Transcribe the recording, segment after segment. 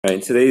In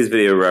today's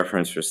video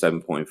reference for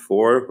 7.4,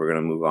 we're going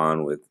to move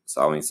on with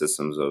solving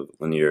systems of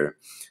linear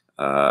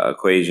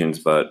equations,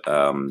 but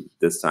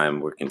this time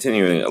we're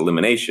continuing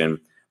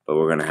elimination, but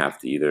we're going to have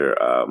to either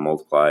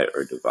multiply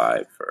or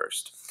divide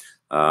first.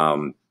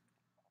 Just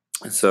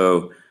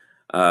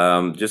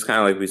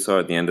kind of like we saw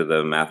at the end of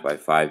the Math by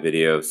 5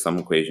 video, some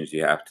equations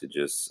you have to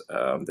just,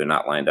 they're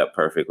not lined up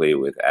perfectly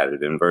with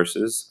additive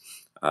inverses.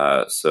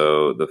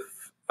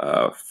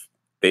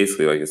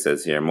 Basically, like it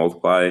says here,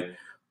 multiply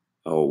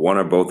one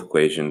or both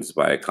equations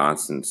by a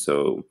constant,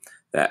 so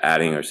that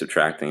adding or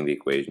subtracting the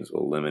equations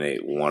will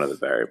eliminate one of the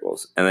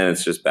variables. And then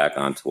it's just back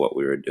on to what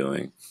we were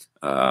doing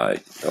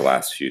the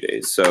last few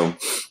days. So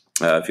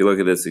if you look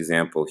at this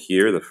example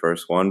here, the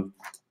first one,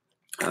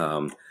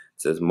 it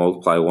says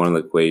multiply one of the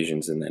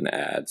equations and then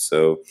add.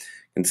 So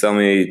can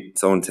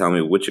someone tell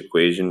me which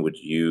equation would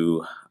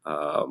you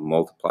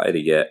multiply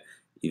to get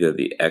either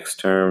the x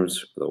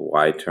terms or the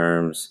y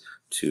terms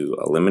to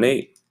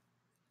eliminate?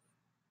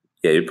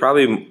 Yeah,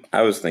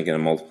 I was thinking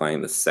of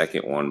multiplying the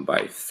second one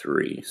by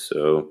 3.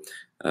 So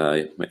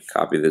you might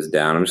copy this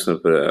down. I'm just going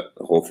to put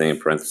the whole thing in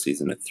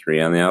parentheses and a 3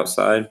 on the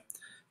outside.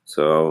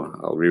 So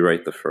I'll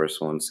rewrite the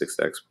first one,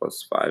 6x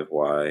plus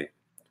 5y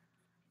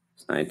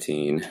is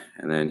 19.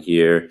 And then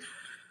here,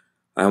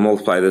 I'll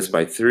multiply this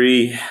by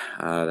 3.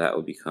 That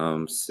will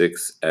become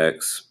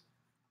 6x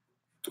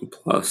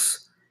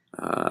plus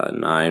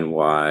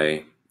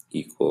 9y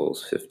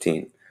equals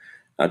 15.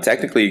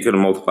 Technically, you could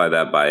multiply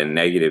that by a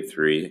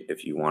 -3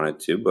 if you wanted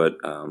to, but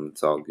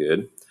it's all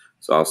good.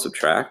 So I'll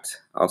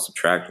subtract. I'll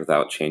subtract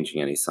without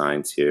changing any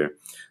signs here,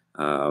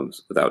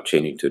 without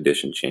changing to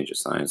addition, change a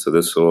sign. So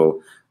this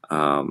will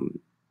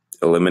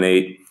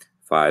eliminate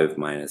 5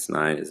 minus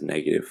 9 is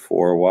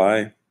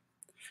 -4y,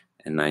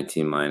 and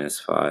 19 minus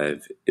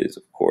 5 is,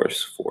 of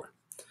course, 4.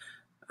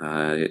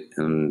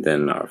 And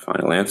then our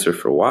final answer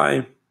for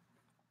y,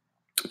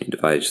 we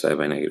divide each side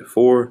by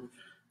 -4,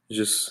 is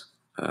just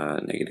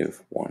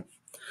 -1.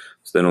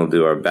 So then we'll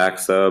do our back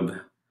sub.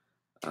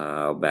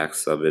 I'll back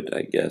sub it,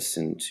 I guess,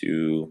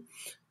 into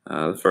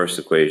the first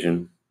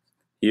equation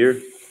here.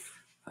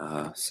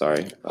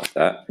 Sorry about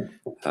that.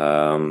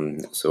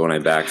 So when I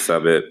back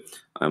sub it,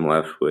 I'm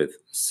left with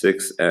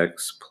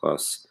 6x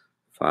plus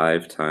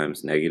 5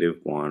 times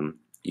 -1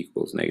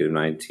 equals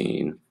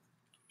 -19.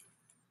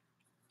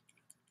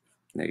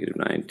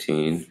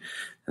 -19.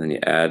 And then you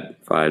add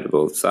 5 to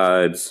both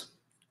sides.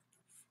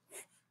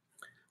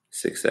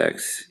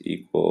 6x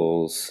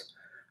equals,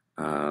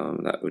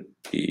 that would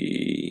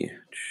be,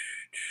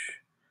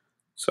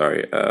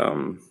 sorry,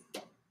 sorry,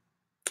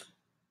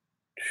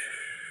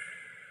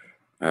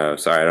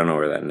 I don't know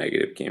where that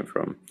negative came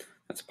from.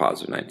 That's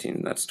positive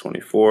 19, that's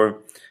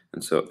 24.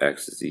 And so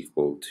x is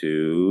equal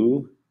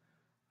to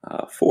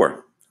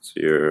 4. So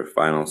your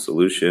final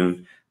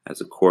solution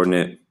as a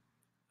coordinate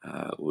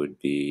would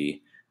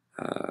be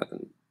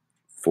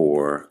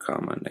 4,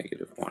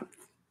 -1.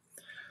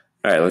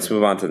 All right, let's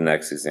move on to the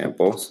next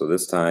example. So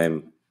this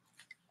time,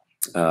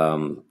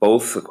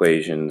 both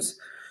equations,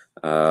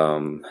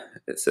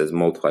 it says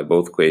multiply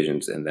both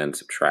equations and then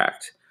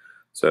subtract.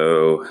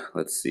 So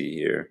let's see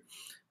here.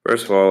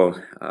 First of all,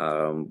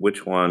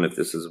 which one, if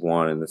this is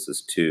 1 and this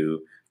is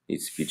 2,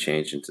 needs to be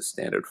changed into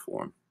standard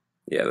form?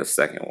 Yeah, the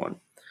second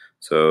one.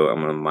 So I'm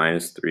going to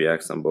minus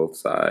 3x on both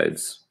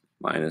sides,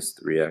 minus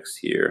 3x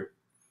here.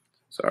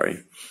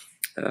 Sorry.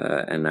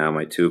 And now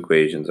my two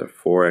equations are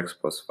 4x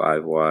plus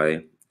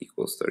 5y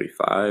equals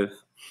 35,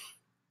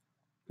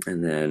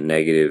 and then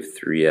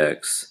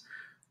 -3x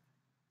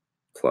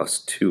plus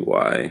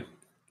 2y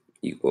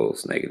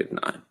equals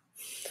 -9.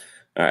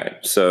 All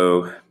right,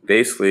 so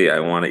basically I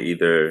want to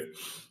either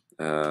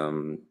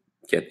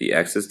get the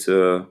x's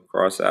to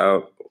cross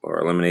out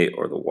or eliminate,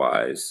 or the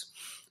y's.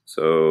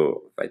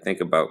 So if I think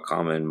about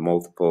common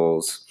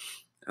multiples,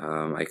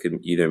 I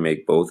could either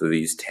make both of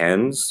these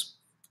 10s,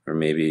 or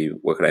maybe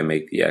what could I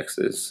make the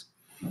x's?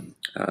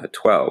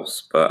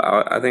 12s, but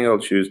I think I'll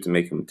choose to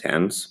make them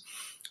 10s.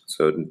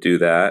 So to do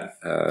that,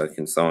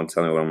 can someone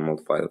tell me what I'm going to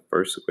multiply the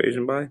first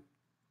equation by?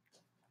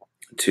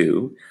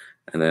 2,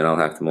 and then I'll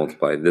have to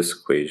multiply this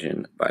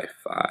equation by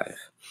 5.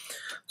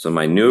 So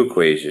my new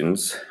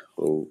equations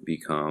will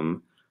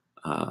become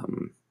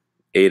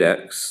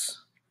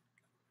 8x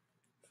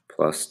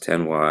plus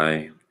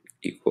 10y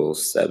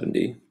equals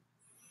 70.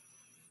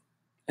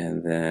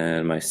 And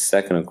then my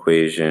second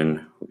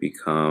equation will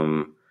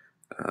become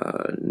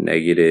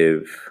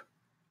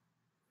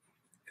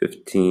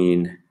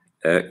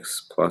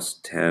 -15x plus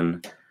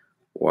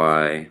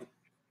 10y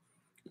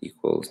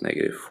equals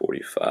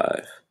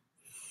 -45.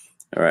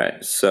 All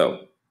right,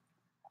 so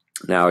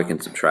now I can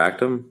subtract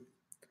them.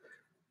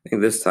 I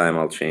think this time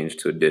I'll change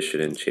to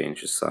addition and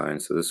change the sign.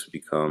 So this would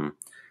become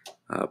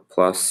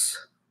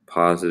plus,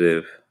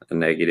 positive, a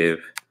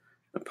negative,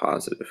 and a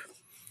positive.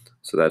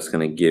 So that's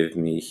going to give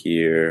me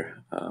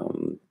here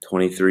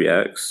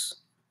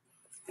 23x.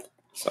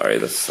 Sorry,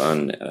 the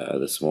sun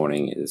this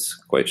morning is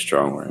quite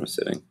strong where I'm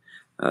sitting.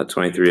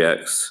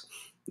 23x,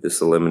 this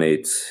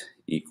eliminates,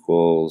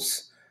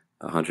 equals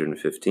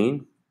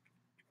 115.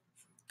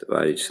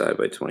 divide each side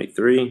by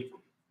 23,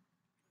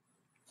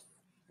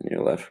 and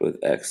you're left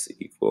with x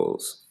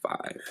equals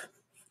 5.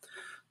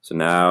 So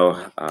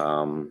now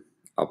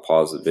I'll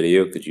pause the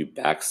video. Could you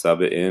back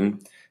sub it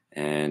in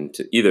and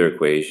to either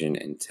equation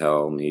and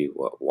tell me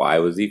what y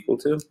was equal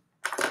to?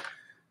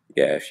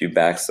 Yeah, if you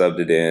back subbed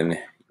it in,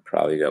 you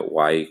probably got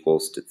y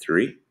equals to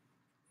 3.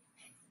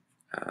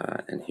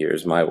 And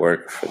here's my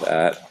work for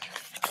that.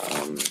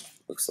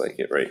 Looks like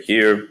it right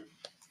here.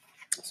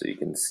 So you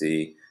can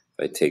see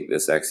if I take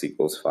this x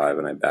equals 5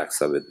 and I back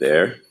sub it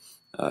there,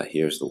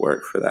 here's the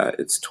work for that.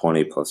 It's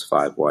 20 plus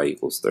 5y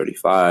equals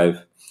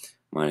 35.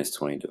 Minus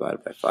 20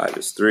 divided by 5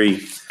 is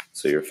 3.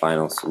 So your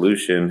final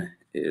solution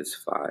is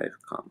 5,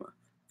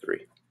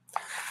 3.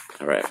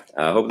 All right.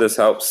 I hope this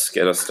helps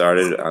get us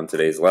started on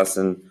today's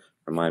lesson.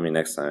 Remind me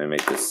next time I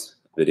make this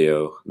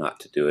video not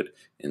to do it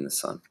in the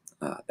sun.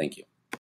 Thank you.